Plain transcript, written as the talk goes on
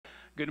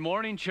Good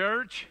morning,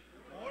 church.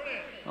 Good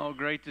morning. Oh,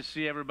 great to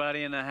see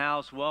everybody in the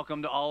house.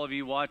 Welcome to all of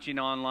you watching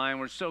online.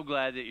 We're so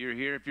glad that you're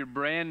here. If you're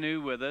brand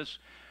new with us,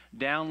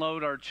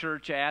 download our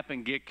church app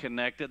and get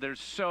connected. There's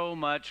so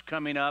much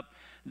coming up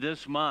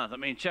this month. I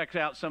mean, check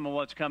out some of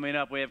what's coming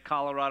up. We have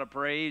Colorado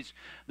Praise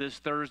this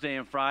Thursday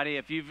and Friday.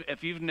 If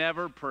you've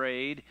never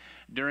prayed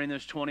during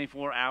this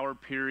 24-hour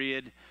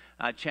period,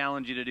 I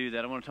challenge you to do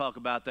that. I want to talk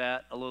about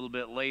that a little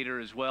bit later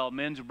as well.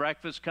 Men's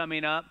breakfast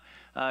coming up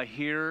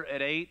here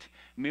at 8.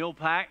 Meal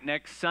pack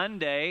next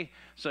Sunday.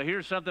 So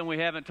here's something we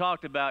haven't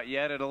talked about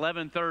yet. At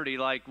 11:30,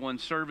 like when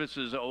service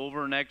is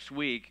over next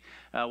week,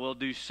 we'll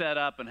do set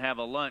up and have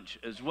a lunch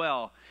as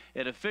well.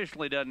 It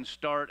officially doesn't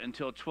start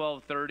until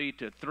 12:30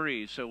 to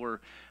 3. So we're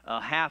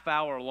a half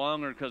hour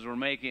longer because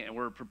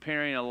we're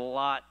preparing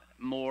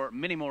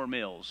many more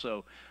meals.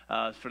 So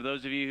for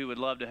those of you who would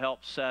love to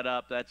help set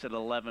up, that's at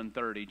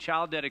 11:30.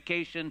 Child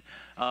dedication,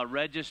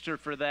 register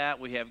for that.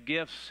 We have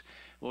gifts.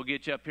 We'll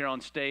get you up here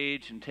on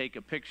stage and take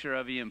a picture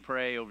of you and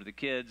pray over the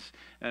kids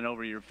and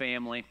over your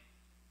family.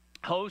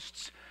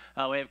 Hosts,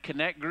 we have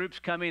connect groups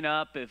coming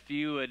up. If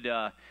you would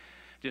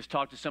just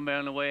talk to somebody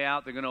on the way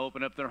out, they're going to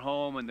open up their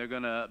home and they're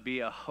going to be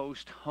a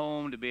host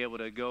home to be able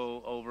to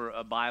go over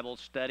a Bible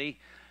study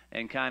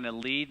and kind of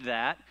lead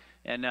that.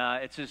 And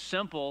it's as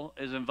simple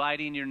as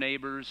inviting your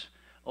neighbors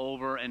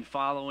over and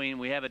following.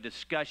 We have a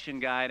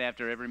discussion guide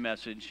after every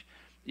message.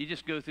 You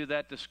just go through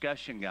that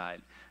discussion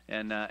guide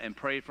and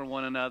pray for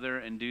one another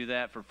and do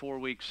that for 4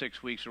 weeks,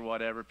 6 weeks, or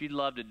whatever. If you'd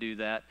love to do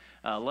that,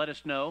 let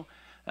us know.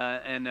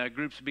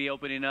 Groups will be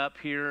opening up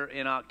here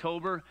in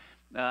October.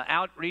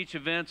 Outreach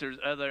events, there's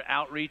other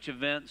outreach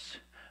events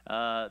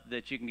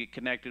that you can get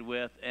connected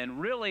with. And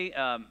really,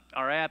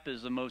 our app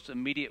is the most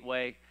immediate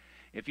way.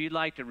 If you'd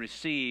like to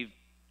receive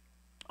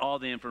all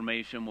the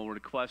information, we'll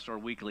request our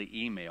weekly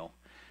email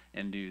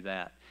and do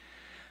that.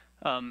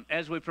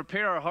 As we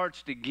prepare our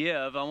hearts to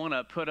give, I want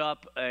to put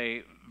up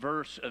a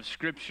verse of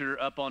Scripture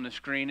up on the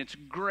screen. It's a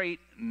great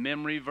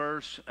memory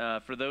verse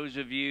for those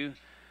of you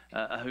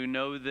who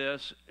know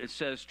this. It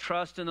says,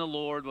 trust in the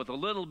Lord with a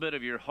little bit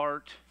of your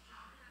heart.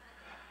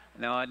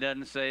 No, it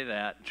doesn't say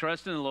that.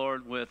 Trust in the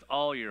Lord with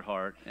all your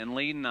heart and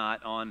lean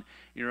not on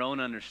your own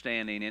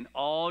understanding. In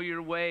all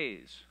your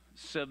ways,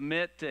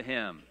 submit to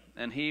Him,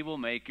 and He will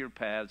make your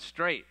paths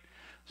straight.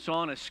 So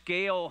on a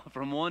scale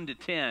from 1 to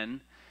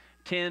 10,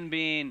 10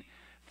 being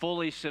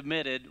fully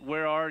submitted,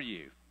 where are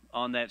you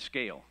on that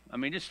scale? I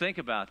mean, just think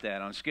about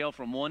that. On a scale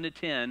from 1 to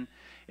 10,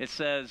 it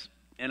says,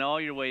 in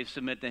all your ways,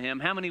 submit to Him.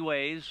 How many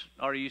ways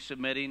are you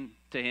submitting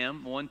to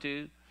Him? 1,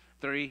 2,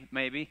 3,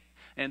 maybe.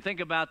 And think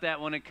about that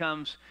when it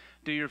comes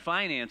to your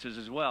finances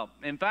as well.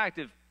 In fact,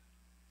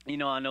 I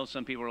know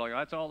some people are like,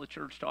 that's all the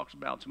church talks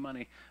about is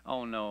money.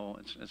 Oh, no,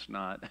 it's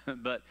not.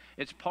 But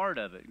it's part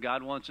of it.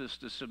 God wants us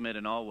to submit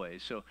in all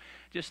ways. So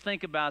just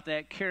think about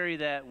that. Carry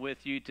that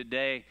with you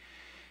today.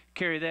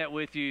 Carry that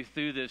with you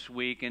through this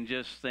week, and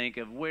just think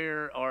of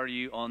where are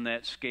you on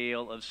that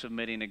scale of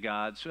submitting to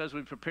God. So as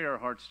we prepare our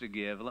hearts to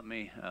give, let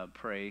me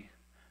pray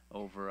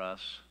over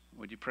us.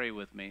 Would you pray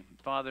with me?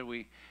 Father,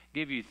 we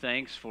give you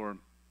thanks for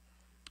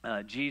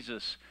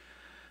Jesus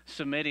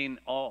submitting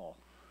all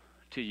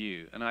to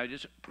you. And I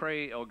just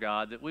pray, oh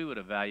God, that we would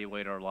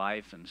evaluate our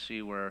life and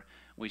see where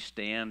we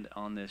stand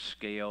on this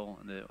scale.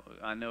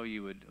 I know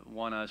you would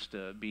want us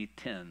to be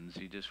tens.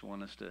 You just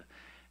want us to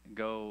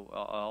go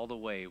all the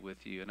way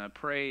with you. And I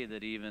pray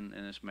that even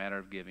in this matter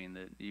of giving,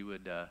 that you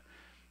would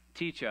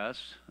teach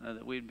us,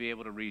 that we'd be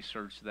able to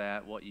research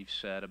that, what you've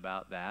said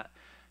about that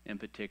in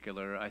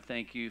particular. I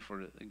thank you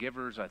for the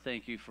givers. I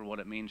thank you for what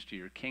it means to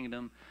your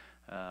kingdom.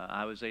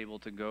 I was able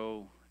to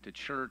go to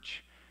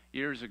church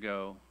years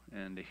ago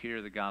and to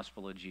hear the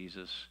gospel of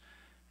Jesus,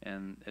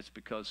 and it's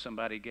because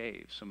somebody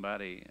gave.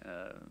 Somebody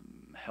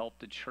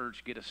helped the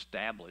church get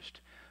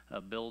established,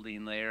 a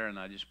building there, and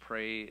I just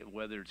pray,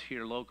 whether it's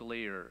here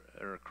locally or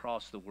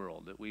across the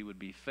world, that we would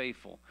be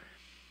faithful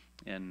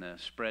in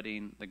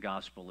spreading the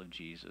gospel of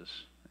Jesus,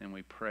 and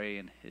we pray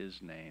in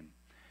His name.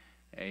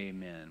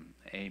 Amen.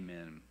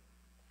 Amen.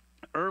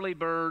 Early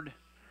bird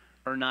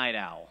or night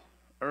owl?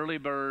 Early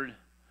bird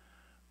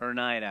or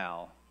night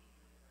owl?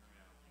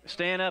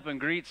 Stand up and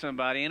greet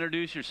somebody,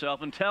 introduce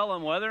yourself, and tell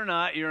them whether or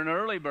not you're an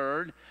early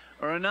bird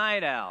or a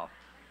night owl.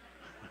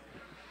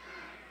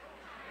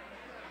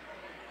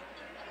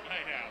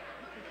 Night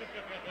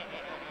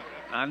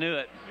owl. I knew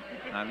it.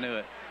 I knew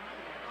it.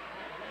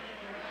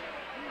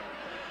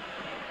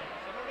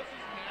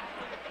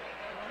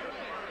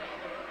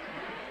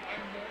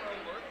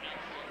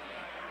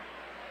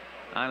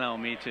 I know,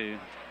 me too.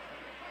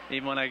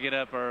 Even when I get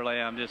up early,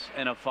 I'm just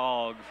in a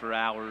fog for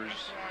hours.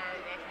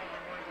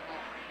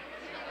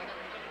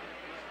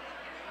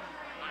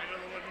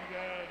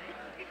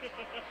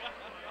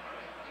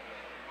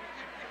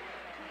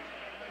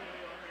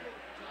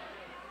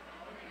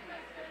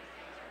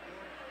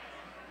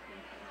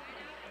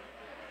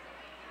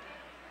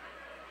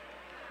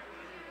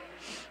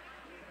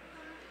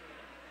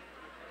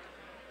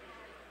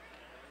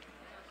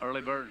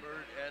 Early bird.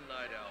 And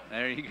Night Owl.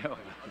 There you go.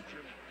 I'm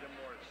Jim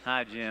Morris.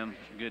 Hi, Jim.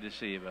 Good to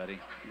see you, buddy.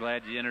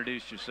 Glad you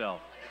introduced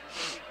yourself.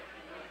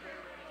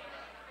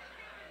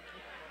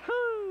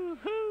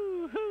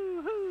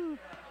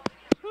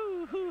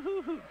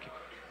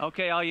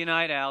 Okay, all you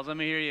night owls, let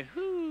me hear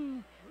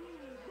you.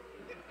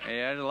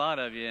 Yeah, there's a lot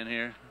of you in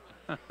here.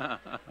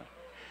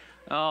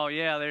 Oh,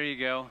 yeah, there you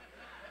go.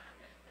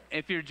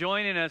 If you're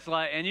joining us,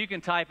 and you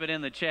can type it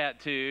in the chat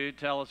too,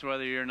 tell us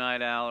whether you're a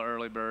night owl or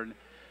early bird.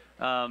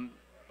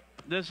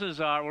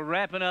 We're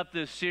wrapping up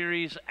this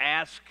series,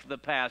 Ask the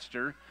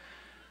Pastor.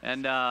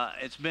 And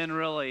it's been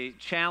really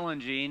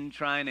challenging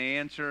trying to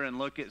answer and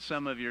look at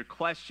some of your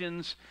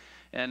questions.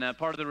 And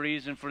part of the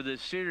reason for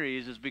this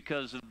series is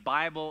because the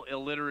Bible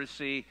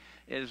illiteracy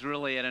is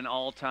really at an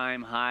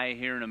all-time high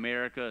here in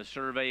America. A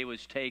survey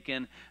was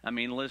taken. I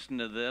mean, listen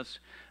to this.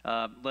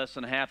 Less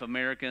than half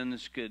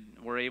Americans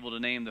were able to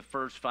name the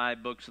first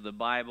 5 books of the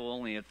Bible.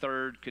 Only a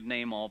third could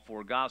name all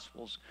 4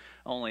 Gospels.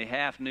 Only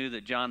half knew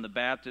that John the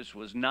Baptist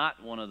was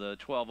not one of the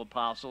 12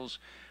 apostles.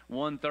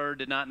 1/3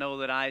 did not know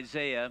that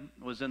Isaiah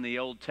was in the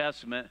Old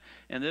Testament.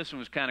 And this one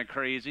was kind of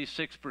crazy.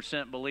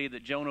 6% believed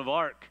that Joan of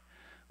Arc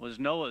was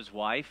Noah's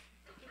wife.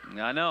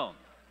 I know.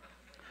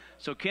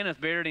 So Kenneth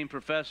Berding,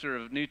 professor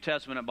of New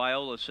Testament at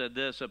Biola, said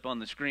this up on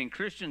the screen.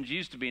 Christians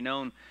used to be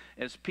known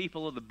as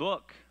people of the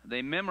book.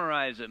 They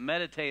memorized it,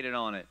 meditated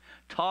on it,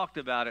 talked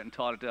about it, and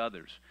taught it to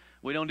others.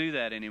 We don't do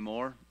that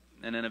anymore.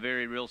 And in a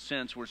very real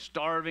sense, we're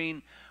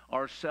starving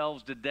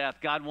ourselves to death.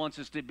 God wants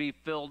us to be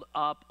filled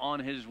up on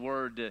His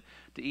Word, to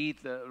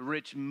eat the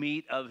rich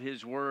meat of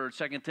His Word.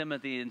 2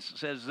 Timothy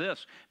says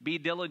this, be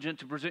diligent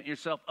to present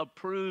yourself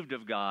approved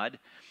of God,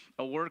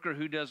 a worker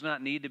who does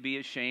not need to be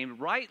ashamed,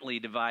 rightly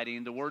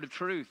dividing the word of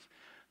truth.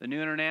 The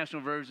New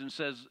International Version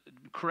says,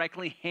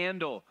 correctly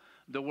handle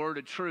the word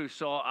of truth.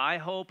 So I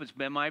hope, it's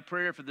been my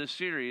prayer for this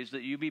series,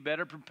 that you be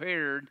better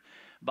prepared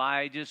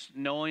by just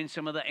knowing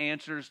some of the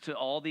answers to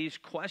all these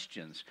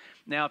questions.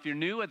 Now, if you're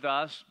new with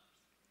us,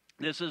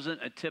 this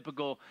isn't a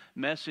typical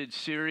message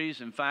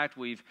series. In fact,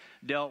 we've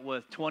dealt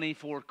with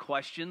 24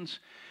 questions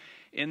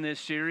in this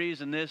series,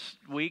 and this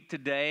week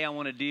today I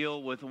want to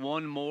deal with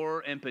one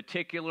more in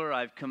particular.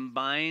 I've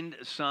combined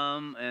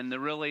some, and they're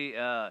really,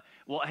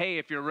 hey,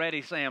 if you're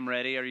ready, say I'm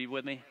ready. Are you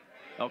with me?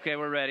 Okay,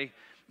 we're ready.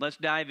 Let's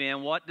dive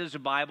in. What does the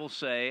Bible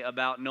say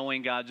about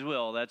knowing God's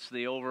will? That's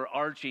the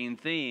overarching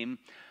theme.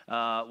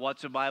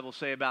 What's the Bible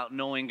say about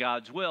knowing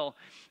God's will?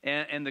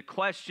 And the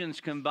questions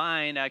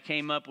combined, I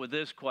came up with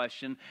this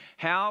question: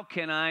 how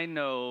can I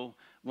know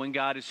when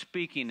God is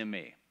speaking to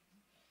me?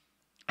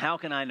 How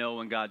can I know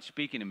when God's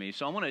speaking to me?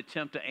 So I want to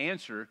attempt to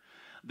answer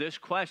this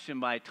question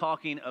by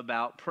talking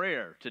about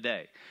prayer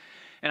today.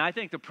 And I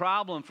think the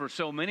problem for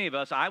so many of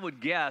us, I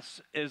would guess,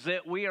 is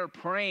that we are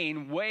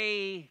praying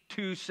way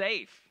too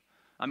safe.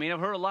 I mean, I've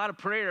heard a lot of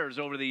prayers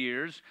over the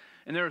years,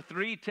 and there are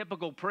 3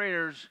 typical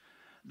prayers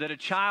that a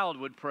child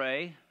would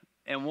pray.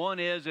 And one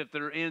is if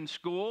they're in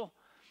school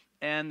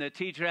and the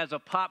teacher has a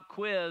pop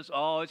quiz,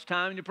 oh, it's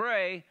time to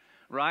pray.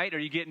 Right? Or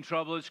you get in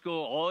trouble at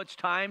school, oh, it's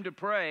time to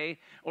pray.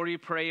 Or you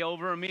pray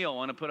over a meal. I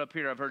want to put up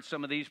here, I've heard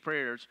some of these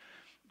prayers.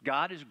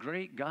 God is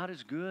great, God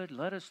is good,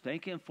 let us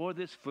thank Him for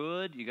this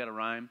food. You got to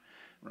rhyme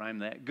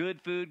that.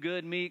 Good food,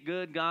 good meat,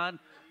 good God,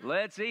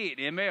 let's eat.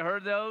 Anybody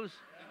heard those?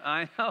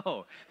 I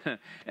know.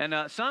 And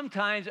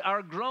sometimes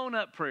our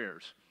grown-up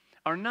prayers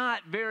are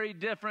not very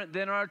different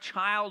than our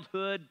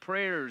childhood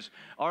prayers.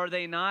 Are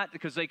they not?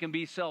 Because they can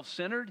be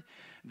self-centered.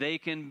 They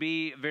can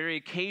be very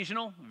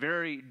occasional,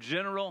 very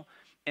general,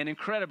 and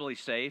incredibly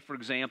safe. For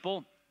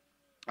example,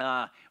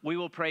 we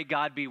will pray,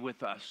 God be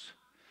with us.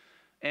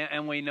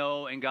 And we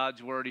know in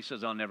God's word, He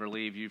says, I'll never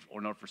leave you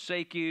or nor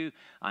forsake you.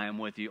 I am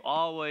with you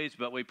always.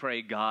 But we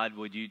pray, God,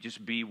 would you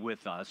just be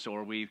with us?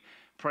 Or we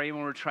pray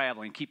when we're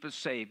traveling, keep us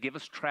safe. Give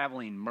us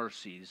traveling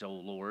mercies, O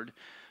Lord.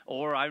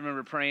 Or I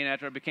remember praying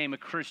after I became a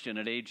Christian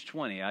at age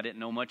 20. I didn't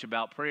know much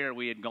about prayer.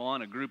 We had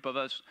gone, a group of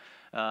us,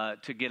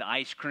 to get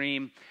ice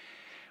cream.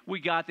 We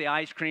got the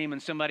ice cream,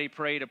 and somebody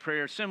prayed a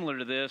prayer similar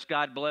to this.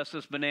 God bless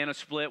this banana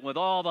split with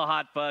all the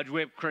hot fudge,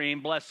 whipped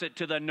cream. Bless it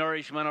to the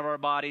nourishment of our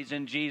bodies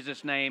in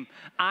Jesus' name.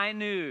 I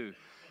knew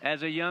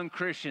as a young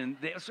Christian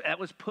that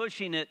was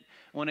pushing it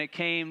when it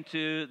came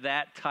to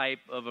that type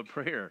of a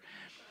prayer.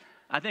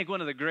 I think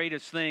one of the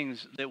greatest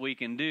things that we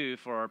can do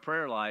for our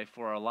prayer life,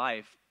 for our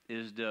life,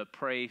 is to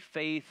pray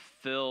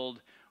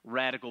faith-filled,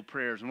 radical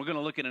prayers. And we're going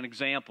to look at an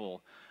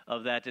example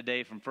of that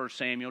today from 1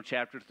 Samuel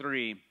chapter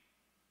 3.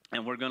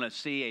 And we're going to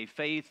see a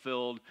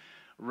faith-filled,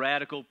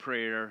 radical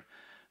prayer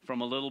from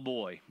a little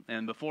boy.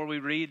 And before we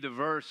read the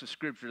verse of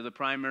Scripture, the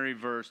primary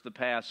verse, the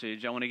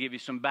passage, I want to give you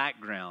some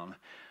background.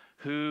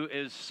 Who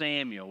is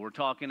Samuel? We're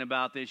talking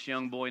about this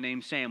young boy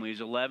named Samuel. He's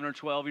 11 or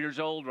 12 years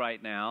old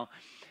right now.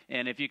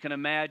 And if you can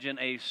imagine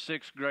a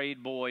 6th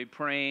grade boy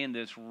praying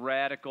this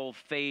radical,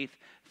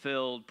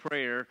 faith-filled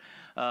prayer,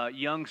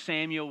 young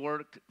Samuel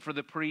worked for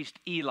the priest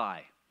Eli.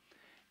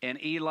 And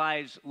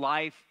Eli's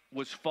life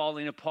was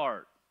falling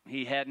apart.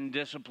 He hadn't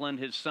disciplined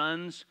his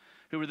sons,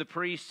 who were the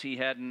priests. He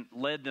hadn't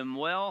led them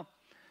well,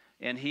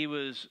 and he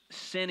was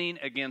sinning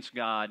against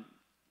God.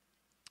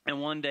 And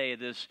one day,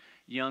 this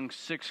young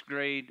 6th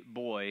grade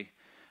boy,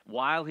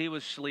 while he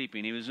was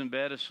sleeping, he was in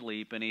bed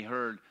asleep, and he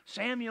heard,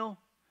 "Samuel,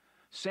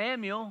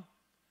 Samuel."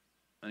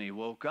 And he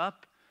woke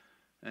up,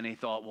 and he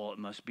thought, well, it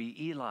must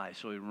be Eli.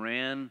 So he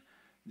ran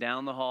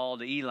down the hall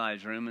to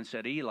Eli's room and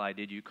said, "Eli,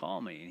 did you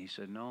call me?" And he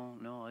said, "No,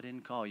 I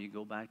didn't call you.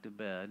 Go back to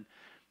bed."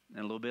 And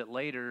a little bit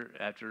later,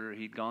 after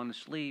he'd gone to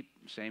sleep,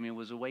 Samuel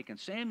was awakened.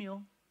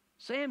 "Samuel,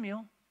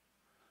 Samuel."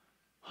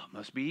 Oh, it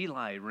must be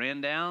Eli. He ran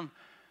down.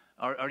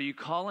 Are you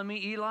calling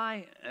me,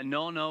 Eli?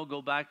 No,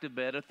 go back to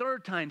bed. A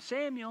third time,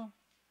 "Samuel,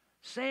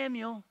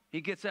 Samuel."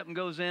 He gets up and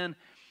goes in.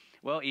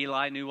 Well,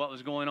 Eli knew what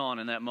was going on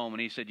in that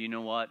moment. He said, "You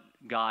know what?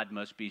 God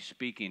must be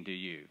speaking to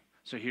you.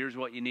 So here's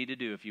what you need to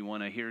do if you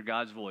want to hear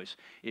God's voice.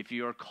 If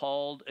you are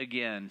called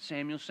again,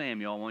 Samuel,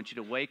 Samuel, I want you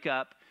to wake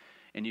up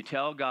and you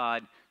tell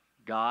God,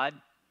 God,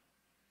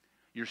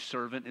 your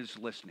servant is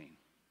listening."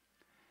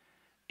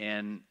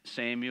 And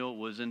Samuel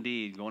was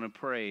indeed going to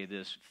pray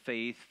this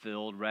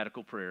faith-filled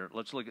radical prayer.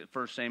 Let's look at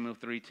 1 Samuel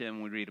 3:10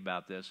 when we read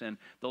about this. "And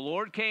the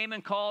Lord came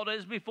and called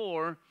as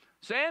before,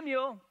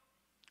 'Samuel,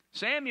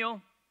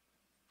 Samuel.'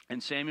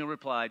 And Samuel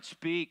replied,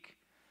 'Speak,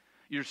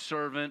 your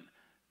servant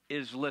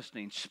is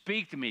listening.'"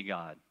 Speak to me,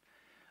 God.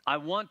 I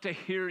want to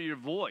hear your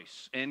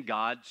voice. And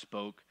God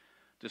spoke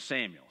to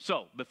Samuel.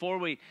 So before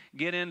we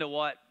get into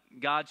what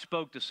God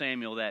spoke to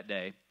Samuel that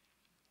day,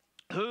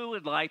 who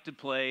would like to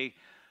play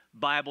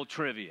Bible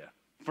trivia?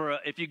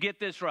 If you get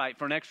this right,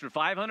 for an extra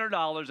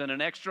 $500 and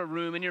an extra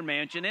room in your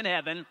mansion in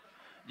heaven,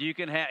 you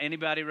can have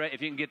anybody,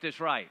 if you can get this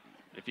right.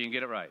 If you can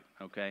get it right,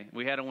 okay?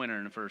 We had a winner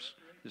in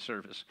the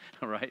service,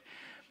 all right?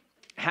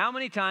 How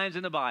many times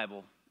in the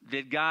Bible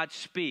did God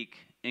speak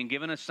and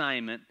give an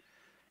assignment,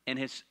 and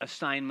his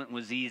assignment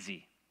was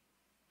easy?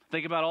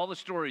 Think about all the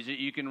stories that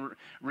you can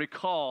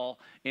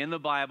recall in the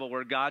Bible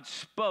where God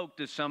spoke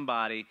to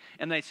somebody,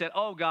 and they said,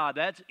 "Oh, God,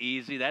 that's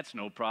easy. That's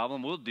no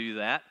problem. We'll do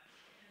that."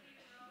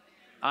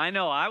 I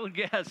know, I would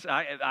guess.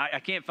 I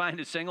can't find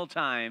a single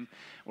time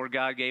where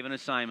God gave an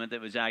assignment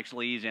that was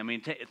actually easy. I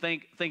mean,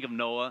 think of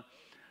Noah.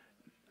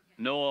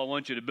 "Noah, I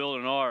want you to build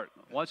an ark."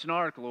 "What's an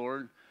ark,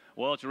 Lord?"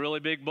 "Well, it's a really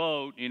big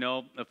boat,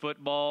 a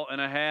football and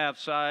a half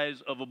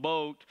size of a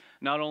boat.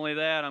 Not only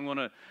that, I'm going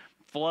to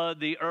flood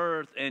the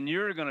earth, and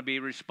you're going to be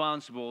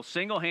responsible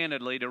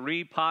single-handedly to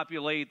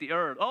repopulate the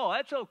earth." "Oh,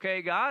 that's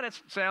okay, God. That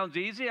sounds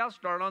easy. I'll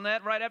start on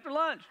that right after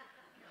lunch."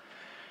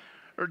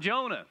 Or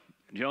Jonah,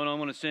 "Jonah, I'm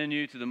going to send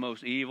you to the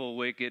most evil,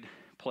 wicked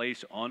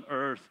place on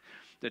earth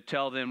to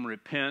tell them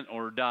repent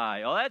or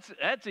die." "Oh,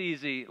 that's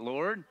easy,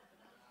 Lord."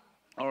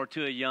 Or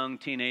to a young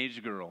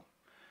teenage girl,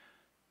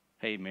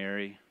 "Hey,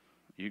 Mary,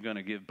 you're going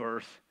to give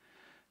birth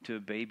to a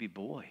baby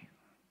boy,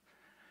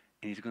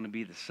 and he's going to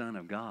be the Son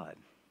of God."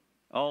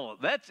 "Oh,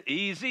 that's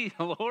easy,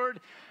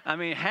 Lord. I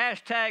mean,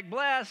 hashtag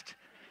blessed,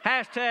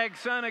 hashtag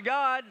Son of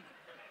God."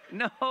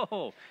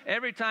 No.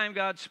 Every time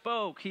God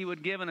spoke, he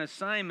would give an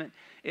assignment.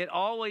 It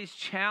always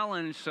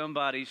challenged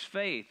somebody's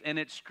faith, and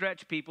it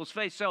stretched people's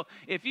faith. So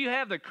if you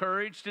have the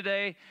courage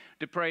today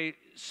to pray,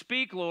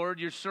 "Speak, Lord,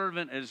 your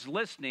servant is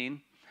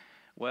listening,"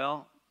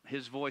 well,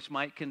 his voice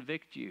might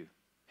convict you.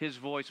 His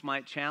voice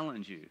might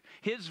challenge you.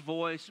 His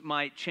voice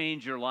might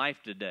change your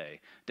life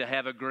today to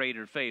have a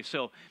greater faith.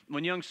 So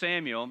when young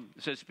Samuel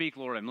says, "Speak,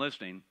 Lord, I'm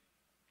listening,"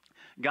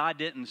 God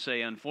didn't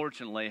say,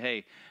 unfortunately,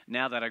 "Hey,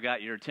 now that I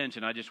got your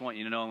attention, I just want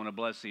you to know I'm going to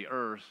bless the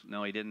earth."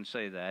 No, he didn't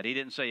say that. He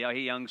didn't say, "Hey,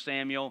 young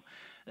Samuel,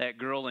 that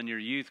girl in your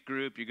youth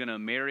group, you're going to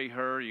marry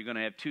her, you're going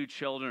to have 2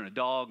 children, a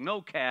dog,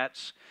 no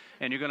cats,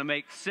 and you're going to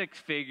make 6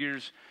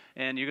 figures,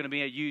 and you're going to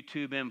be a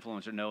YouTube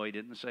influencer." No, he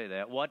didn't say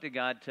that. What did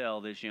God tell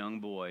this young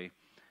boy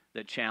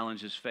that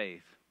challenged his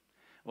faith?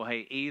 Well,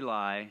 "Hey,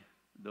 Eli,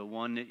 the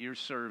one that you're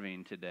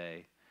serving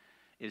today,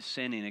 is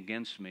sinning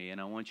against me, and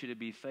I want you to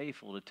be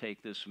faithful to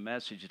take this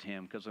message to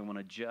him because I want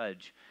to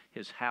judge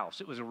his house."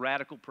 It was a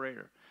radical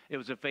prayer. It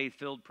was a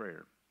faith-filled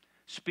prayer.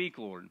 "Speak,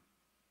 Lord,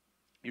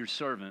 your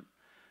servant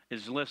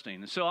is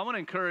listening." And so I want to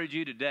encourage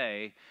you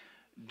today,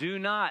 do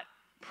not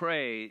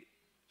pray,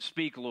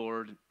 "Speak,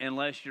 Lord,"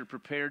 unless you're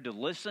prepared to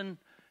listen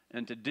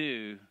and to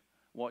do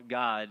what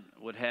God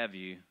would have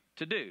you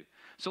to do.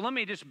 So let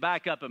me just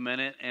back up a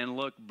minute and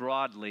look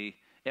broadly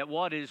at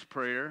what is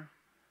prayer.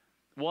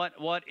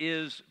 What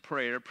is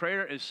prayer?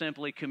 Prayer is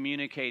simply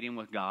communicating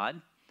with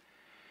God.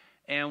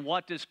 And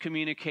what does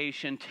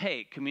communication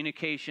take?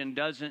 Communication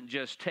doesn't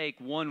just take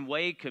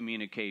one-way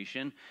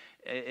communication.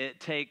 It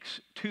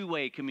takes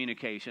two-way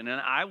communication. And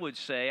I would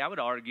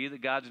argue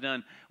that God's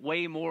done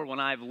way more when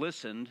I've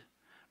listened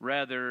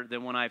rather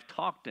than when I've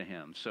talked to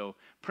him. So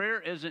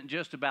prayer isn't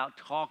just about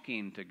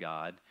talking to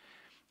God.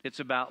 It's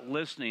about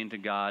listening to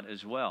God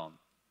as well.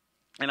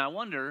 And I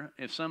wonder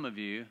if some of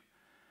you,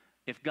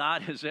 if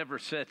God has ever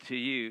said to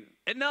you,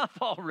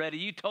 "Enough already,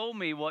 you told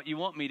me what you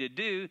want me to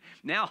do,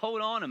 now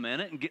hold on a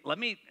minute and let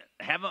me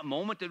have a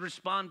moment to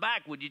respond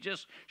back. Would you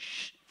just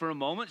shh for a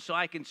moment so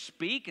I can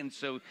speak and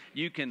so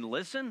you can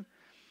listen?"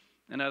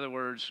 In other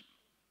words,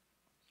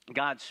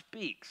 God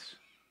speaks,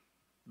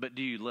 but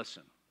do you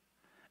listen?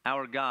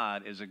 Our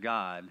God is a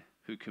God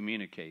who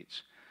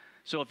communicates.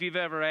 So if you've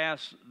ever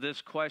asked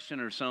this question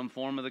or some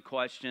form of the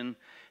question,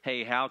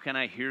 hey, how can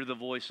I hear the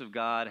voice of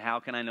God? How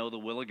can I know the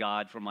will of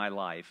God for my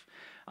life?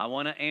 I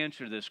want to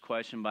answer this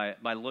question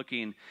by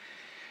looking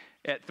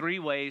at three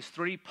ways,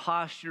 three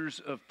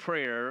postures of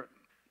prayer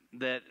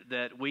that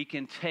we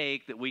can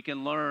take, that we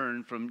can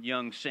learn from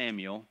young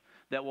Samuel,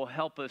 that will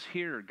help us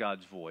hear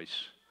God's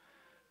voice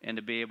and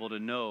to be able to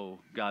know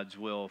God's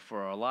will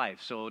for our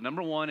life. So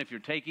number one, if you're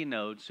taking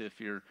notes, if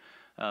you're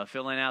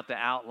filling out the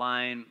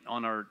outline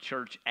on our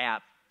church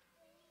app,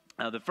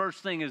 the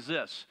first thing is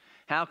this.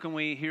 How can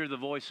we hear the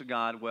voice of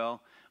God?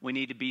 Well, we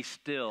need to be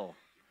still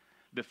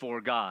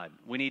before God.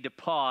 We need to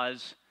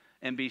pause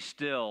and be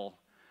still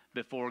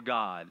before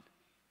God.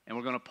 And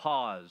we're going to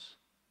pause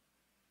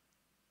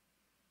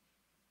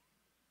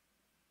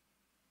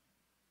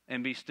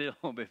and be still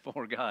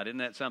before God. Isn't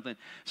that something?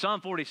 Psalm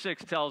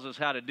 46 tells us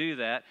how to do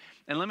that.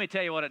 And let me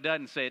tell you what it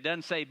doesn't say. It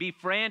doesn't say, be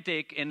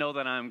frantic and know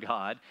that I'm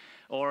God.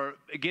 Or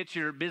get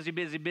your busy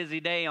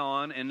day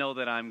on and know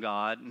that I'm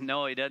God.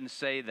 No, he doesn't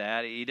say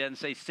that. He doesn't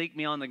say, seek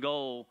me on the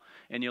goal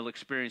and you'll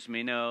experience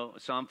me. No,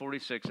 Psalm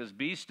 46 says,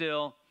 be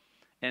still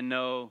and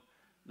know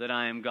that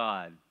I am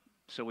God.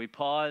 So we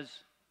pause,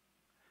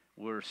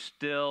 we're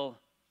still,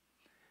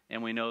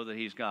 and we know that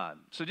he's God.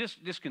 So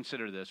just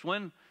consider this.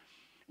 When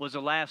was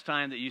the last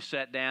time that you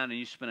sat down and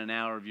you spent an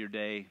hour of your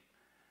day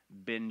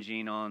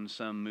binging on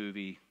some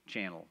movie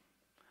channel?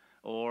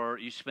 Or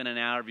you spent an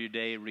hour of your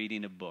day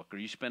reading a book? Or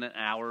you spent an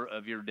hour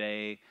of your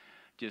day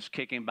just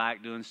kicking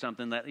back, doing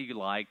something that you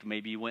liked?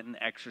 Maybe you went and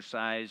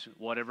exercised,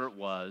 whatever it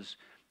was.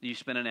 You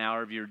spent an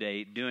hour of your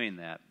day doing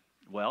that.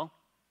 Well,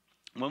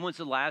 when was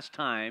the last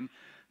time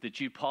that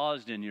you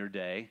paused in your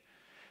day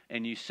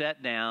and you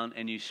sat down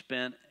and you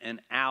spent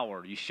an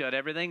hour? You shut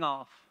everything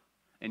off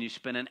and you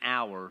spent an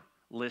hour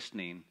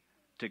listening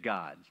to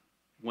God.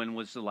 When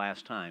was the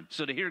last time?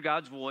 So to hear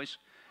God's voice,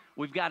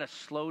 we've got to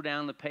slow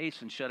down the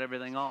pace and shut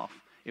everything off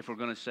if we're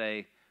going to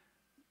say,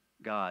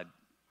 God,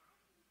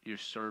 your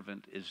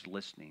servant is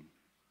listening.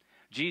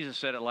 Jesus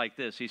said it like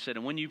this. He said,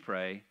 and when you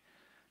pray,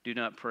 do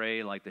not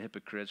pray like the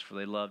hypocrites, for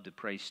they love to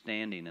pray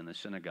standing in the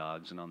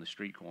synagogues and on the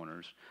street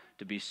corners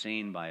to be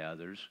seen by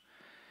others.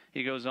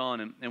 He goes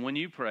on, and when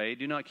you pray,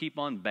 do not keep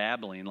on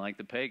babbling like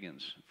the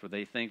pagans, for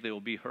they think they will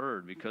be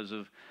heard because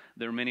of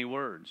their many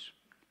words.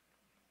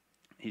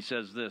 He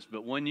says this,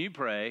 but when you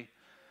pray,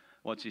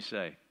 what's he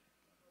say?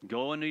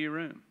 Go into your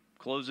room,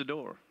 close the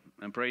door,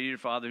 and pray to your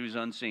Father who's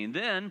unseen.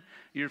 Then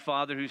your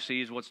Father who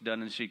sees what's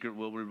done in secret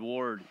will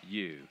reward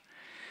you.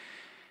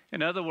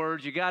 In other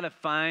words, you got to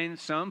find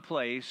some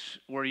place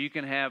where you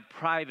can have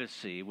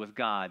privacy with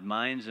God.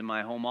 Mine's in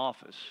my home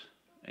office.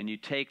 And you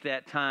take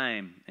that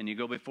time and you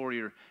go before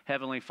your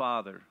Heavenly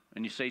Father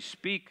and you say,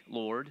 speak,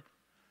 Lord.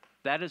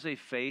 That is a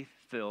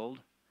faith-filled,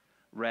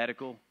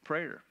 radical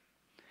prayer.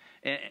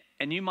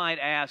 And you might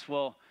ask,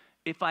 well,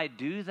 if I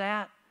do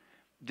that,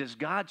 does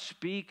God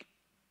speak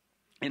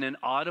in an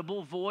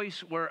audible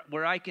voice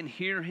where I can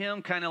hear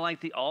him, kind of like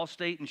the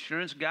Allstate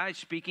insurance guy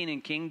speaking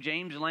in King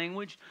James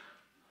language?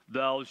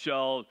 Thou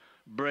shalt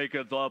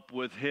breaketh up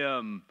with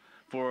him,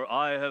 for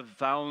I have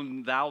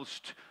found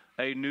thou'st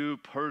a new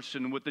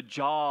person with a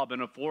job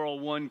and a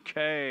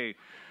 401k,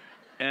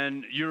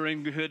 and you're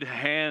in good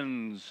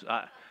hands.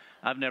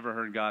 I've never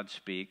heard God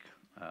speak.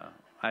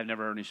 I've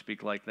never heard him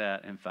speak like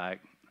that, in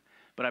fact.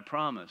 But I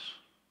promise,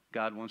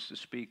 God wants to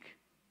speak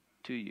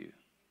to you.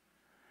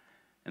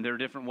 And there are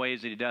different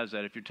ways that he does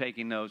that. If you're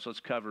taking notes, let's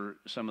cover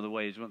some of the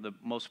ways. One of the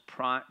most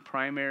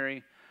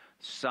primary,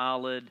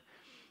 solid,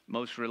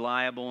 most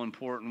reliable,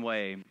 important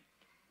way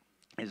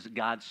is that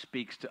God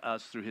speaks to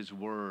us through his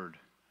word.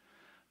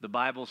 The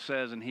Bible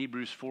says in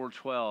Hebrews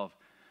 4:12,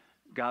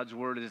 God's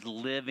word is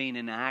living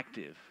and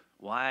active.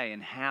 Why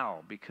and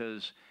how?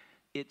 Because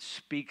it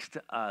speaks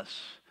to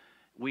us.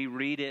 We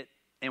read it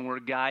and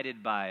we're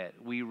guided by it.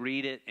 We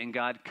read it and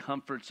God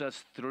comforts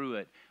us through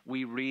it.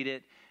 We read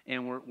it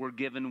and we're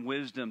given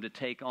wisdom to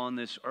take on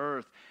this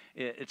earth.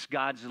 It's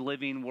God's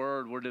living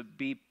word. We're to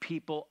be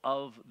people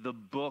of the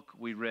book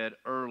we read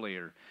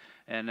earlier.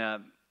 And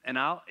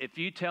if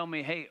you tell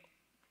me, hey,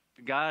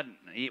 God,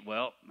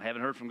 well, I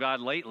haven't heard from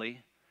God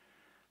lately.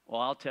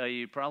 Well, I'll tell you,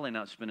 you're probably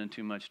not spending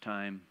too much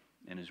time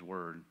in his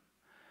word,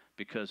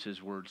 because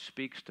his word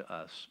speaks to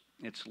us.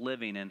 It's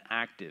living and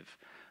active.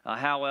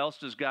 How else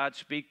does God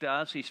speak to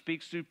us? He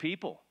speaks through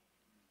people.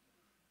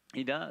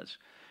 He does.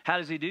 How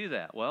does he do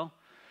that? Well,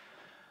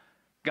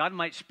 God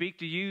might speak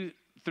to you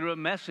through a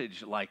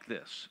message like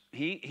this.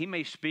 He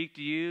may speak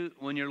to you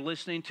when you're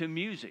listening to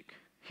music.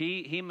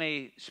 He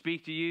may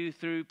speak to you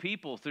through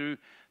people, through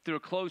a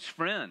close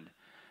friend.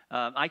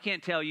 I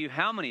can't tell you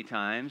how many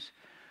times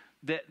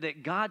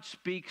that God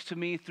speaks to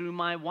me through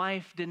my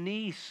wife,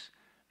 Denise,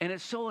 and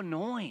it's so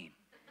annoying.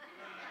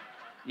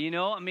 You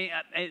know, I mean,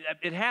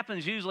 it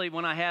happens usually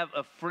when I have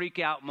a freak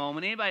out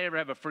moment. Anybody ever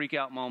have a freak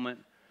out moment?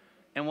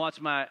 And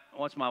what's my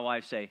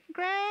wife say?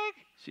 Greg,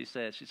 she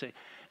says,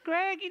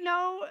 Greg, you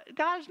know,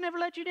 God's never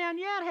let you down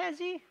yet, has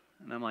he?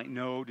 And I'm like,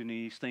 no,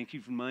 Denise, thank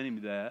you for reminding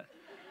me that.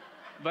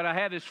 But I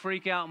had this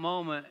freak out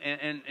moment,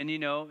 and you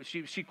know,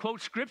 she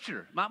quotes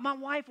scripture. My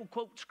wife will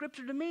quote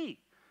scripture to me.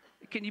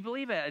 Can you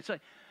believe that? It's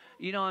like,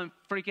 you know, in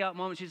freak out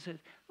moment, she says,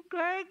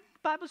 Greg, the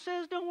Bible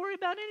says don't worry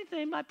about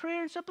anything. By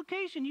prayer and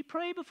supplication, you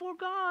pray before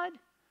God.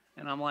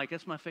 And I'm like,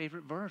 that's my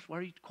favorite verse. Why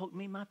are you quoting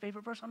me my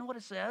favorite verse? I know what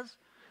it says.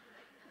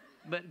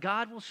 But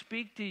God will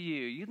speak to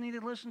you. You need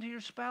to listen to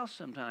your spouse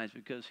sometimes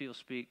because he'll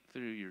speak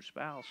through your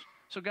spouse.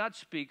 So God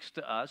speaks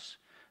to us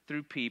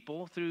through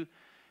people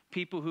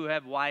who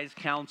have wise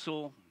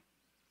counsel,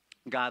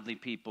 godly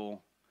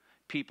people,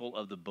 people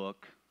of the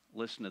book.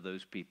 Listen to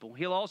those people.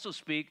 He'll also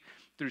speak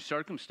through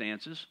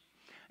circumstances.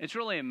 It's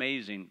really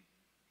amazing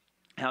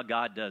how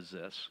God does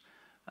this.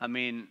 I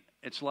mean,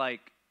 it's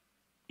like,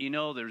 you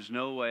know, there's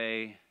no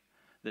way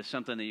that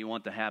something that you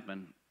want to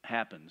happen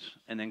happens,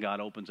 and then God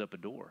opens up a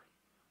door.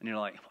 And you're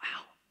like,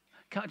 wow,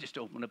 God just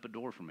opened up a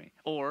door for me.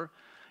 Or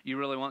you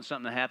really want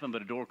something to happen,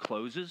 but a door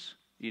closes,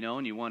 you know,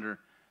 and you wonder,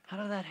 how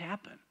did that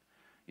happen?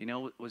 You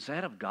know, was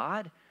that of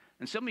God?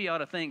 And some of you ought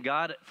to thank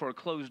God for a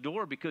closed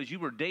door because you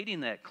were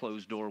dating that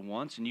closed door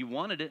once and you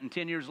wanted it, and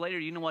 10 years later,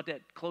 you know what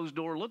that closed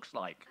door looks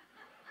like.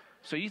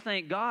 So you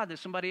thank God that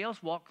somebody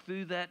else walked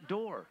through that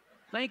door.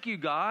 Thank you,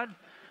 God,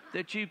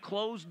 that you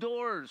closed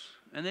doors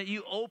and that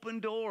you open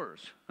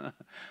doors.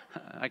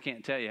 I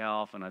can't tell you how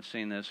often I've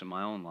seen this in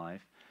my own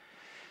life.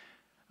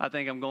 I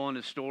think I'm going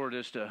to the store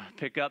just to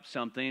pick up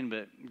something,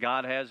 but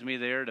God has me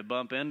there to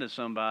bump into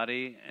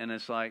somebody, and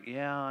it's like,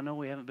 yeah, I know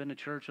we haven't been to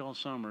church all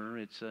summer.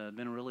 It's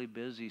been a really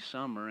busy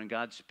summer, and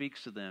God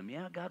speaks to them.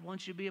 Yeah, God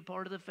wants you to be a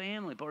part of the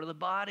family, part of the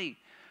body.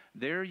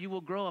 There you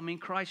will grow. I mean,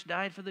 Christ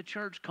died for the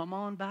church. Come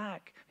on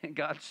back. And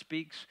God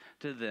speaks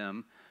to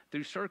them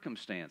through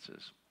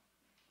circumstances.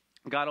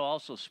 God will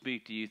also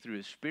speak to you through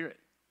His Spirit.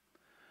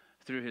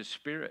 Through His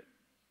Spirit.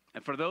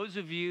 And for those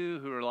of you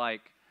who are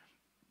like,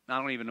 I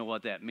don't even know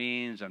what that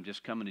means. I'm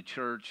just coming to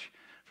church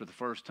for the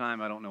first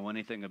time. I don't know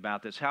anything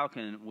about this. How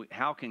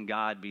can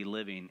God be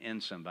living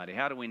in somebody?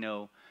 How do we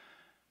know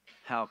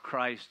how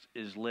Christ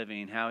is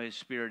living, how His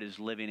Spirit is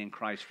living in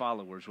Christ's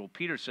followers? Well,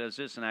 Peter says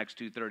this in Acts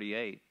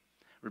 2:38.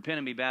 Repent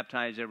and be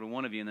baptized, every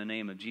one of you, in the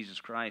name of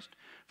Jesus Christ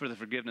for the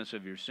forgiveness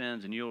of your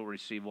sins, and you'll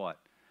receive what?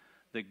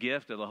 The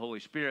gift of the Holy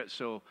Spirit.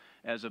 So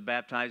as a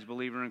baptized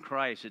believer in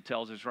Christ, it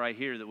tells us right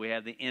here that we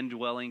have the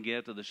indwelling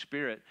gift of the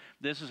Spirit.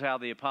 This is how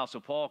the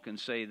Apostle Paul can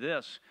say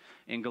this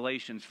in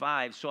Galatians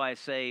 5. So I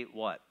say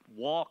what?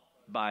 Walk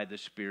by the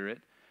Spirit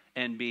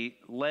and be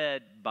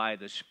led by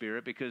the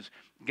Spirit, because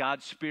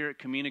God's Spirit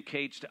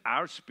communicates to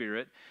our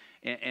spirit.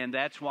 And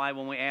that's why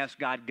when we ask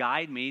God,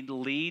 guide me,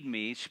 lead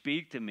me,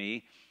 speak to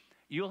me,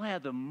 you'll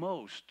have the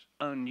most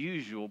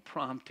unusual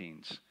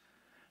promptings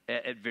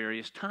at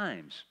various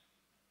times.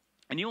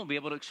 And you won't be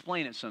able to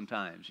explain it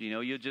sometimes. You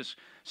know, you'll just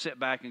sit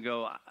back and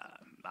go,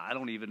 I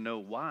don't even know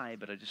why,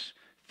 but I just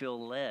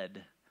feel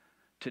led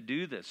to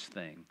do this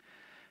thing.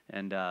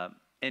 And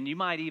you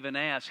might even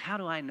ask, how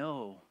do I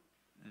know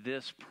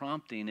this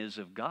prompting is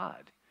of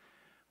God?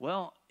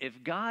 Well,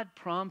 if God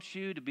prompts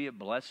you to be a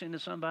blessing to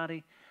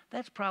somebody,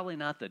 that's probably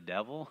not the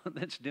devil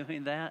that's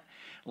doing that.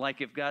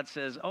 Like if God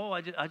says, oh,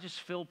 I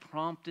just feel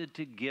prompted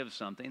to give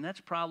something, that's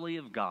probably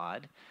of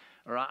God.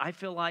 Or I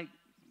feel like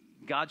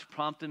God's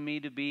prompted me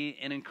to be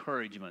an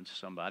encouragement to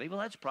somebody. Well,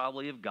 that's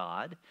probably of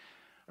God.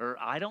 Or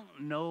I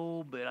don't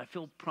know, but I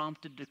feel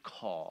prompted to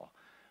call.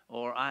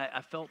 Or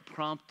I felt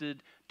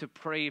prompted to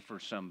pray for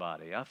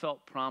somebody. I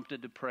felt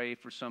prompted to pray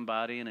for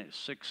somebody, and at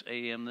 6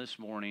 a.m. this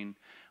morning,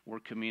 we're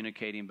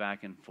communicating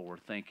back and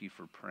forth. Thank you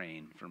for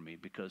praying for me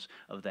because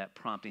of that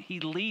prompting. He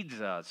leads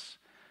us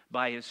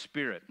by His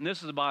Spirit. And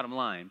this is the bottom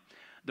line.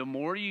 The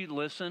more you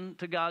listen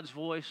to God's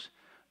voice,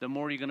 the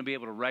more you're going to be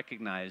able to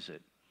recognize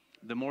it.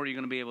 The more you're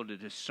going to be able to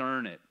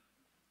discern it.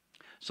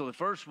 So the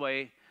first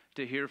way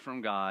to hear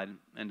from God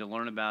and to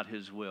learn about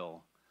His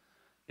will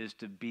is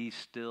to be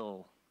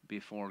still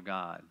before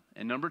God.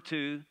 And number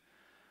two,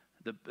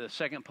 the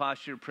second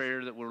posture of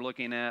prayer that we're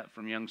looking at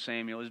from young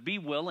Samuel is be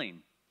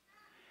willing.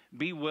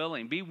 Be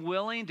willing. Be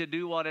willing to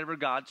do whatever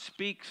God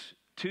speaks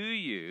to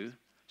you.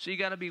 So you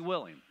got to be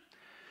willing.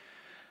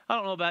 I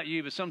don't know about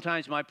you, but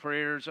sometimes my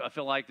prayers, I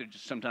feel like they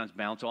just sometimes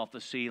bounce off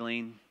the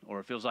ceiling, or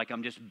it feels like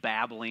I'm just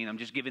babbling. I'm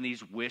just giving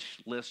these wish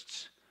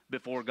lists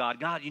before God.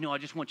 God, you know, I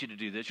just want you to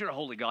do this. You're a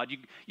holy God.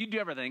 You do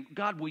everything.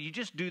 God, will you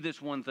just do this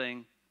one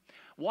thing?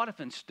 What if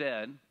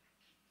instead,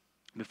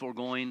 before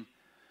going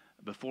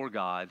before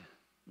God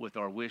with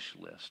our wish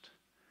list,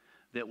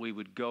 that we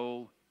would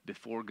go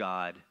before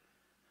God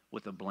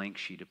with a blank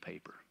sheet of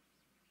paper?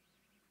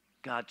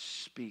 God,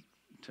 speak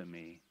to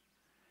me.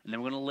 And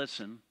then we're going to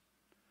listen.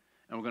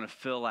 And we're going to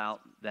fill out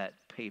that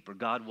paper.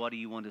 God, what do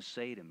you want to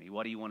say to me?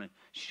 What do you want to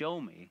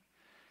show me?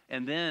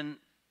 And then,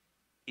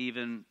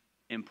 even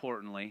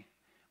importantly,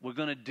 we're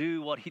going to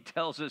do what He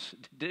tells us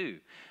to do.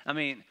 I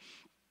mean,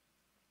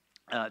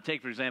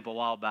 take, for example, a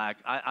while back,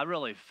 I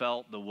really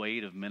felt the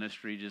weight of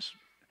ministry just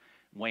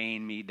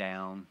weighing me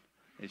down.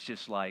 It's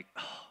just like,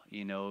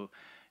 you know,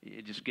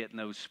 you just get in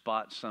those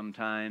spots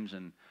sometimes.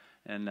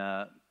 And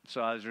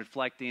so I was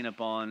reflecting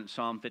upon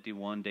Psalm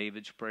 51,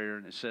 David's prayer,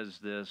 and it says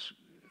this: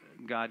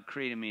 God,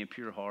 create in me a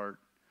pure heart.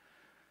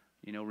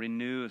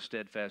 Renew a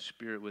steadfast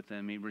spirit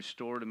within me.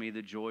 Restore to me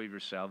the joy of your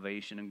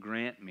salvation and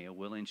grant me a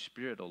willing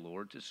spirit, O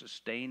Lord, to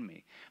sustain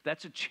me.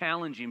 That's a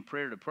challenging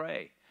prayer to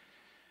pray.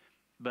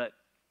 But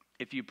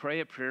if you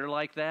pray a prayer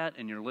like that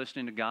and you're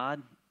listening to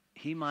God,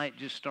 He might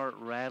just start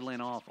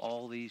rattling off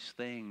all these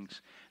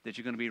things that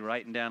you're going to be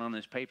writing down on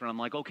this paper. And I'm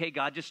like, okay,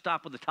 God, just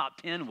stop with the top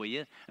 10, will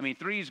you? I mean,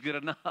 3 is good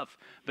enough.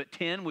 But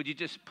 10, would you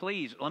just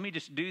please, let me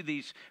just do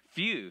these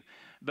few.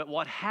 But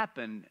what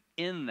happened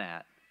in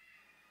that,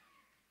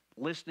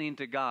 listening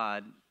to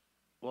God,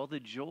 well, the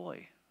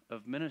joy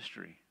of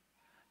ministry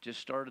just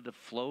started to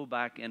flow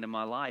back into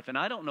my life. And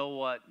I don't know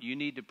what you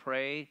need to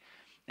pray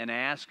and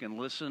ask and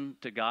listen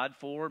to God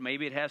for.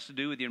 Maybe it has to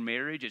do with your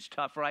marriage. It's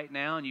tough right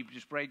now, and you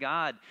just pray,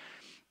 God,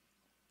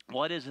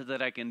 what is it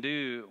that I can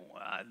do?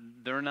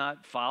 They're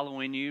not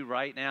following you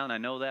right now, and I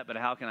know that, but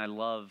how can I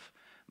love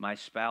my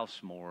spouse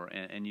more?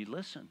 And you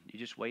listen. You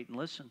just wait and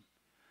listen.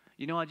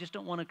 I just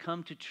don't want to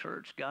come to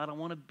church, God. I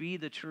want to be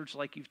the church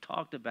like you've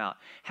talked about.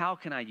 How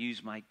can I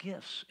use my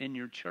gifts in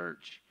your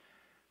church?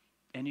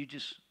 And you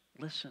just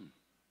listen.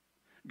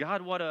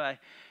 God, what do I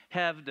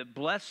have to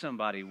bless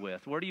somebody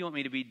with? Where do you want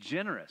me to be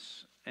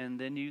generous? And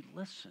then you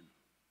listen.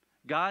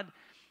 God,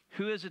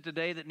 who is it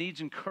today that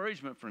needs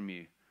encouragement from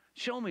you?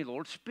 Show me,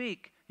 Lord.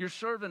 Speak. Your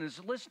servant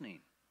is listening.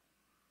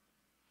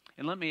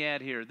 And let me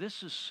add here,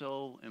 this is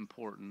so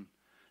important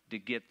to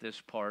get this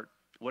part.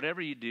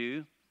 Whatever you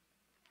do,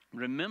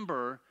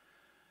 remember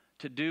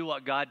to do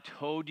what God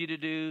told you to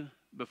do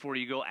before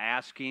you go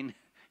asking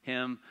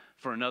Him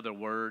for another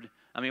word.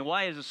 I mean,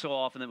 why is it so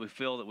often that we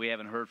feel that we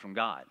haven't heard from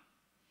God?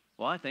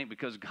 Well, I think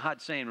because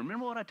God's saying,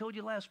 remember what I told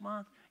you last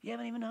month? You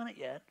haven't even done it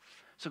yet.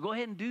 So go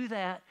ahead and do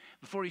that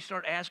before you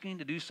start asking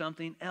to do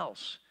something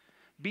else.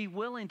 Be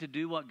willing to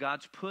do what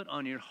God's put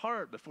on your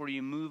heart before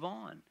you move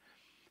on.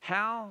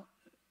 How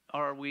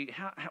do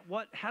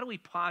we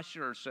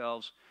posture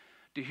ourselves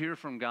to hear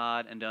from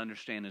God and to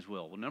understand His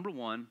will? Well, number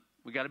 1,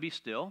 we got to be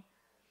still.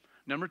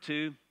 Number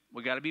 2,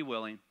 we got to be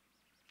willing.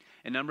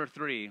 And number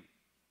 3,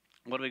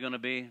 what are we going to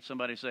be?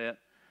 Somebody say it.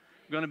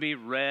 We're going to be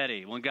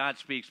ready. When God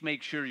speaks,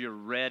 make sure you're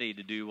ready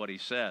to do what He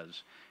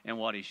says and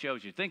what He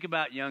shows you. Think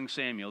about young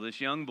Samuel,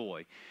 this young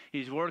boy.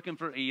 He's working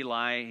for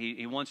Eli.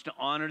 He wants to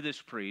honor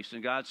this priest.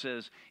 And God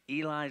says,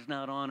 Eli's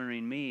not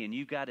honoring me. And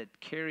you've got to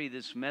carry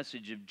this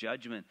message of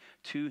judgment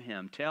to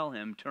him. Tell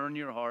him, turn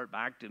your heart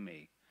back to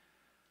me.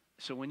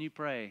 So when you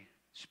pray,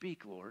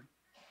 speak, Lord.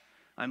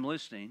 I'm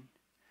listening.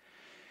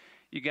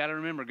 You got to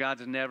remember,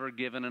 God's never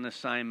given an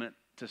assignment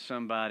to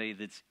somebody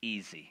that's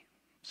easy.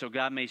 So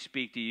God may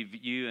speak to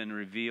you and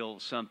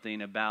reveal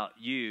something about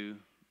you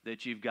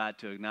that you've got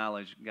to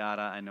acknowledge. God,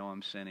 I know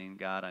I'm sinning.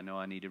 God, I know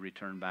I need to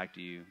return back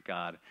to you.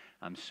 God,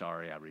 I'm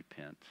sorry, I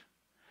repent.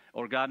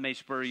 Or God may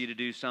spur you to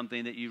do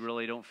something that you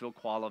really don't feel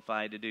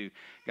qualified to do.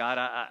 God,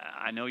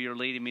 I know you're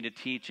leading me to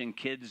teach in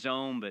Kids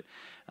Zone, but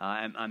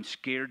I'm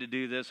scared to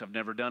do this. I've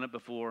never done it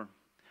before.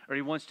 Or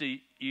He wants you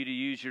to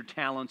use your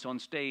talents on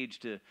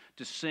stage to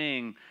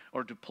sing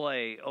or to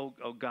play. Oh,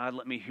 God,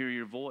 let me hear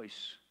your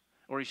voice.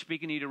 Or He's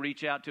speaking to you to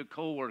reach out to a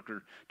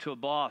coworker, to a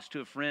boss, to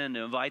a friend,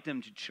 to invite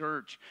them to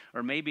church.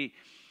 Or maybe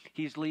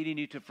He's leading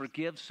you to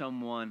forgive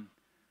someone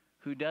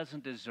who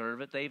doesn't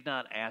deserve it. They've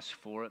not asked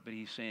for it, but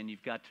He's saying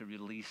you've got to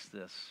release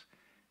this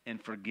and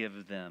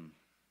forgive them.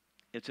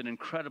 It's an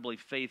incredibly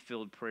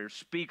faith-filled prayer.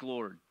 Speak,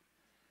 Lord.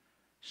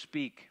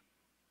 Speak.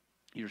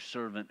 Your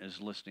servant is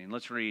listening.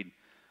 Let's read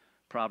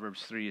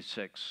Proverbs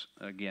 3:6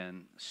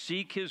 again.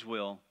 Seek His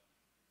will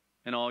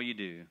in all you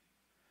do,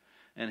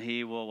 and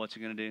He will, what's He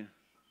going to do?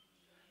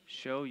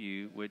 Show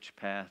you which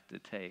path to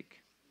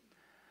take.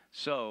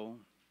 So,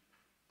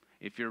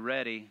 if you're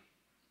ready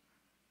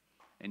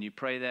and you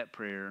pray that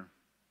prayer,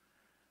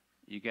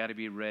 you got to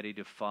be ready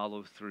to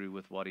follow through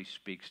with what He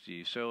speaks to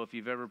you. So if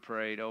you've ever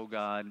prayed, oh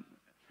God,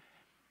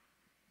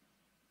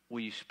 will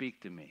you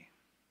speak to me?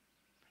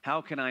 How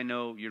can I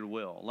know your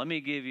will? Let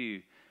me give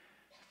you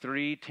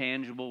 4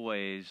 tangible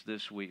ways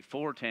this week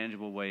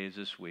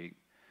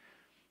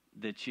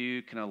that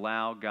you can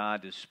allow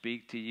God to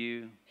speak to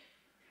you.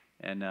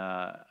 And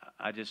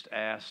I just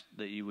ask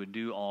that you would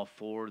do all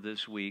 4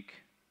 this week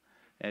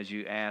as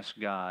you ask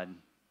God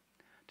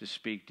to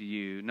speak to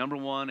you. Number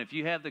 1, if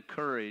you have the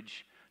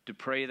courage to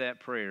pray that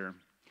prayer,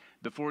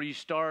 before you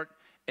start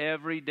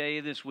every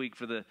day this week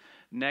for the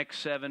next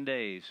 7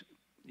 days,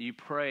 you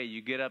pray,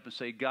 you get up and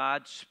say,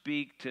 God,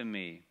 speak to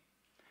me.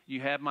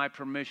 You have my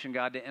permission,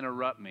 God, to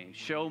interrupt me.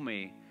 Show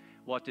me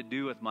what to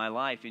do with my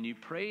life. And you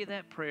pray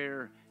that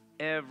prayer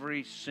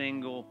every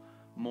single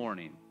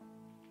morning.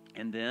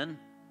 And then,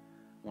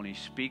 when He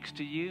speaks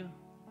to you,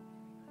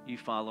 you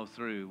follow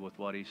through with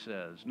what He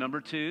says.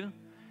 Number 2,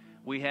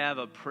 we have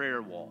a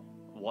prayer wall.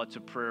 What's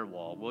a prayer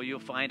wall? Well,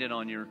 you'll find it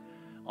on your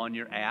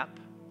app,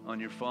 on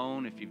your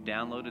phone, if you've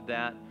downloaded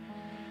that.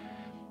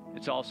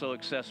 It's also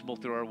accessible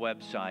through our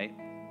website.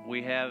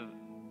 We have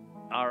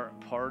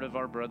part of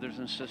our brothers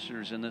and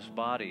sisters in this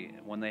body,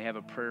 when they have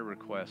a prayer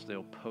request,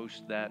 they'll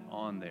post that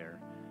on there.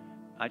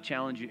 I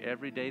challenge you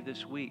every day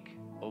this week,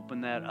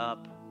 open that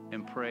up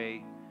and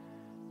pray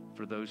for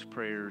for those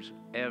prayers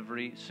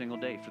every single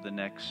day for the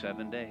next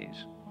 7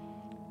 days.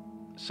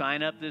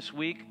 Sign up this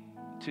week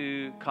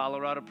to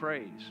Colorado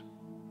Praise.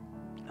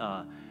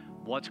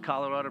 What's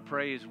Colorado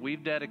Praise?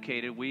 We've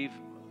dedicated,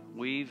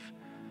 we've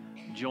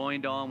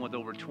joined on with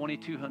over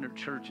 2,200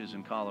 churches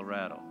in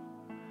Colorado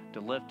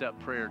to lift up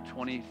prayer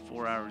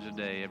 24 hours a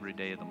day, every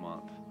day of the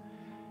month.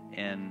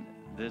 And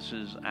this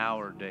is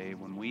our day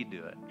when we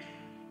do it.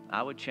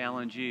 I would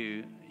challenge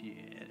you,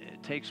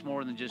 it takes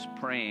more than just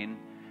praying.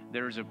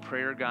 There's a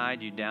prayer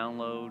guide you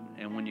download,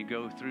 and when you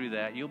go through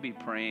that, you'll be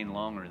praying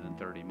longer than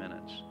 30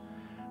 minutes.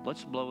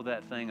 Let's blow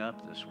that thing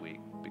up this week,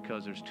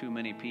 because there's too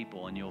many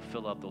people and you'll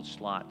fill up those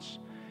slots.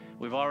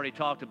 We've already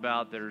talked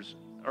about there's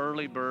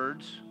early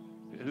birds.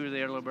 Who are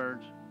the early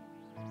birds?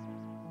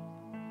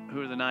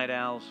 Who are the night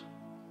owls?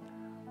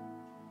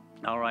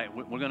 All right,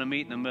 we're going to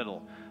meet in the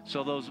middle.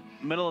 So those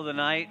middle of the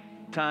night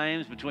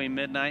times between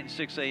midnight and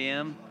 6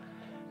 a.m.,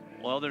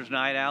 well, there's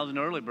night owls and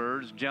early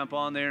birds. Jump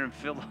on there and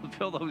fill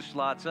those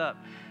slots up,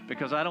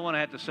 because I don't want to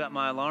have to set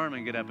my alarm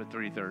and get up at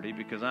 3:30,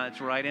 because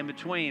it's right in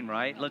between,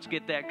 right? Let's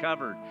get that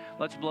covered.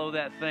 Let's blow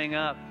that thing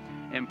up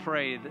and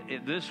pray.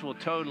 This will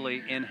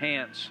totally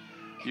enhance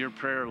your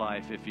prayer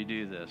life if you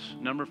do this.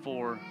 Number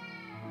 4,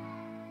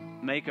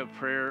 make a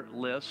prayer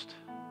list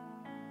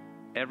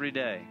every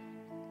day.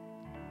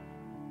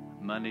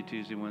 Monday,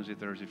 Tuesday, Wednesday,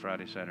 Thursday,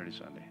 Friday, Saturday,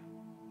 Sunday.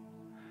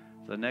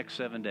 For the next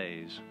 7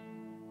 days,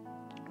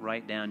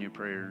 write down your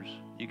prayers.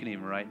 You can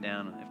even write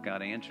down if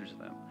God answers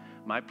them.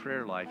 My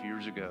prayer life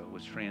years ago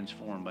was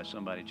transformed by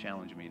somebody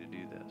challenging me to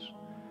do this.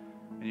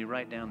 And you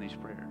write down these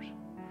prayers.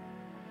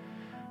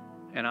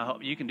 And I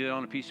hope you can do it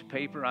on a piece of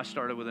paper. I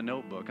started with a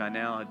notebook. I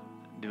now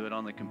do it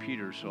on the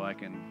computer so I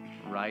can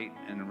write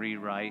and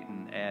rewrite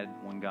and add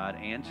when God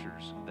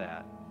answers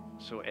that.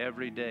 So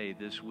every day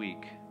this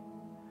week,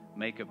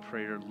 make a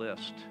prayer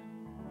list.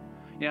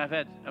 You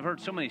know, I've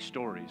heard so many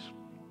stories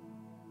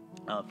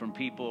from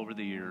people over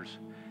the years,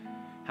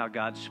 how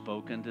God's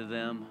spoken to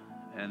them.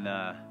 And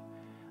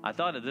I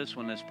thought of this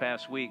one this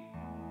past week,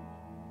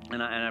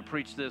 and I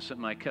preached this at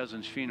my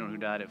cousin's funeral, who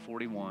died at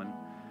 41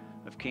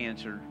 of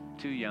cancer,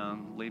 too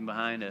young, leaving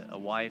behind a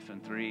wife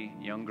and 3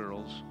 young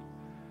girls.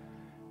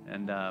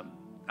 And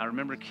I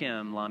remember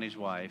Kim, Lonnie's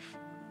wife,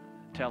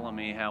 telling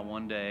me how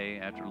one day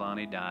after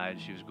Lonnie died,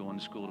 she was going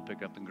to school to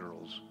pick up the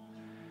girls.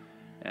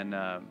 And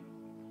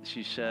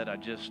she said, I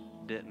just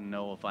didn't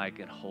know if I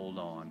could hold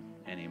on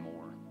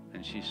anymore.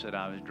 And she said,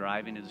 I was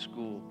driving to the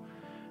school,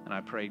 and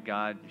I prayed,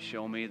 God,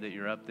 show me that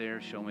you're up there.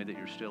 Show me that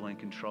you're still in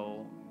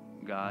control.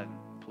 God,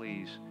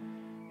 please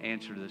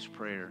answer this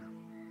prayer.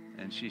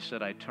 And she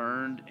said, I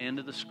turned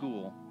into the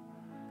school,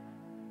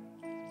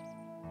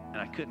 and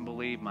I couldn't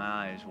believe my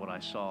eyes what I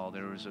saw.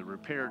 There was a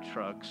repair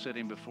truck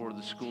sitting before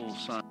the school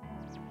sign,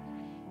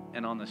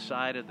 and on the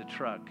side of the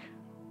truck,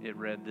 it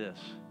read this: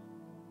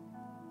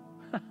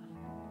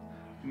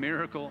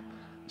 Miracle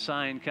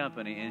Sign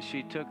Company. And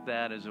she took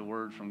that as a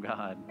word from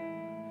God.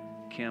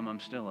 Kim, I'm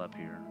still up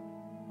here.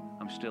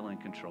 I'm still in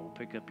control.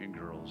 Pick up your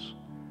girls.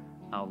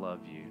 I'll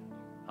love you.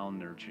 I'll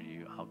nurture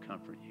you. I'll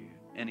comfort you.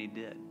 And he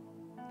did.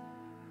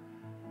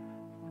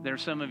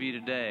 There's some of you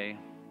today,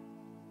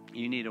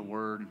 you need a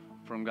word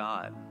from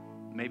God.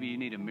 Maybe you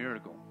need a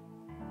miracle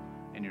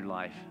in your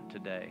life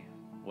today.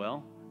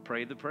 Well,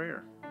 pray the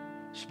prayer.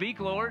 Speak,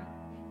 Lord.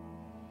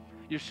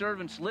 Your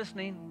servant's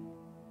listening.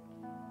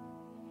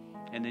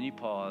 And then you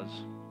pause,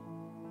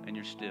 and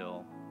you're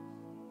still,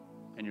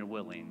 and you're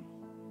willing,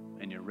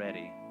 and you're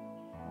ready.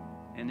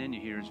 And then you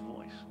hear his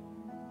voice.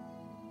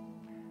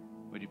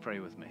 Would you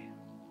pray with me?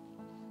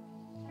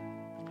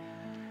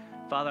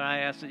 Father,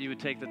 I ask that you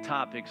would take the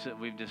topics that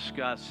we've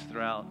discussed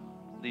throughout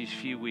these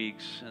few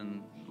weeks,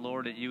 and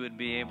Lord, that you would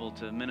be able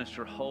to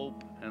minister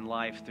hope and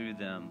life through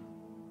them,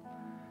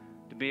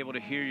 to be able to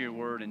hear your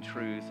word in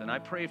truth. And I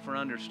pray for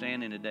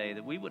understanding today,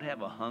 that we would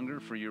have a hunger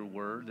for your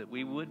word, that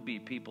we would be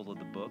people of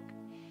the book,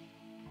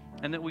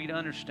 and that we'd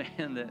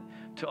understand that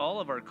to all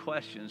of our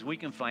questions, we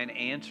can find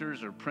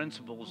answers or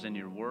principles in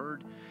your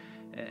word.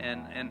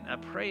 And I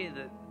pray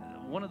that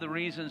one of the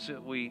reasons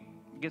that we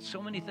get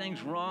so many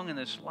things wrong in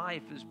this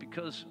life is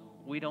because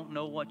we don't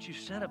know what you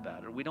said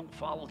about it, or we don't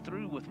follow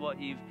through with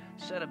what you've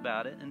said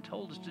about it and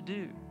told us to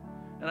do.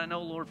 And I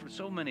know, Lord, for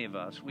so many of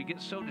us, we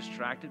get so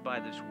distracted by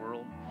this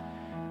world,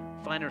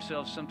 find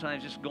ourselves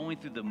sometimes just going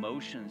through the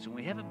motions, and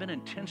we haven't been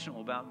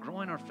intentional about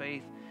growing our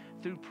faith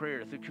through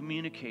prayer, through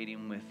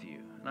communicating with you.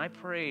 And I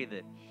pray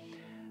that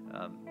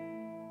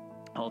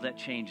all that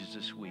changes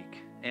this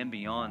week and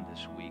beyond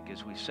this week,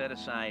 as we set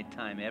aside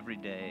time every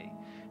day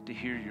to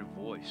hear your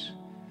voice,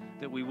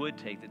 that we would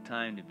take the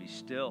time to be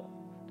still,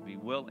 to be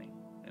willing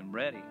and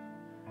ready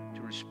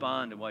to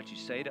respond to what you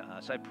say to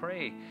us. I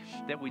pray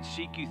that we'd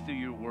seek you through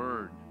your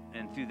word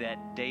and through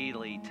that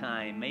daily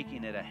time,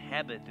 making it a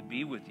habit to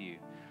be with you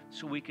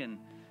so we can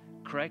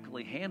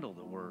correctly handle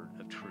the word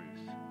of truth.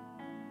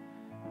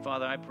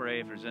 Father, I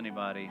pray if there's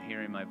anybody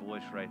hearing my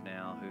voice right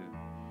now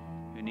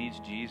who needs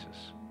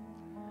Jesus,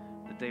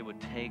 that they would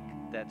take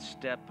that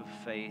step of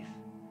faith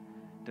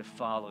to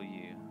follow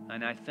you.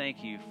 And I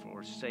thank you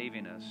for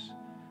saving us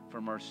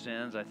from our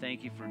sins. I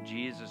thank you for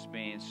Jesus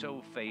being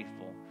so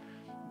faithful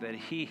that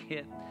he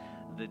hit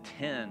the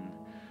 10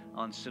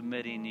 on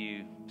submitting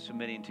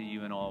to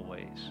you in all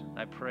ways.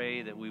 I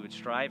pray that we would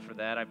strive for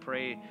that. I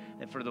pray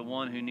that for the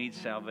one who needs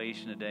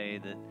salvation today,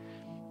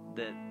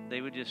 that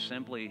they would just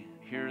simply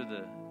hear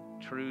the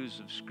truths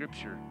of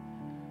Scripture.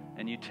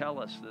 And you tell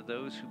us that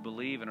those who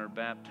believe and are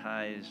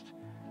baptized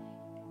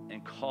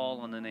and call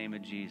on the name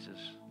of Jesus,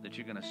 that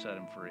you're going to set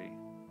them free,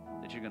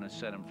 that you're going to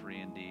set them free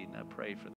indeed. And I pray for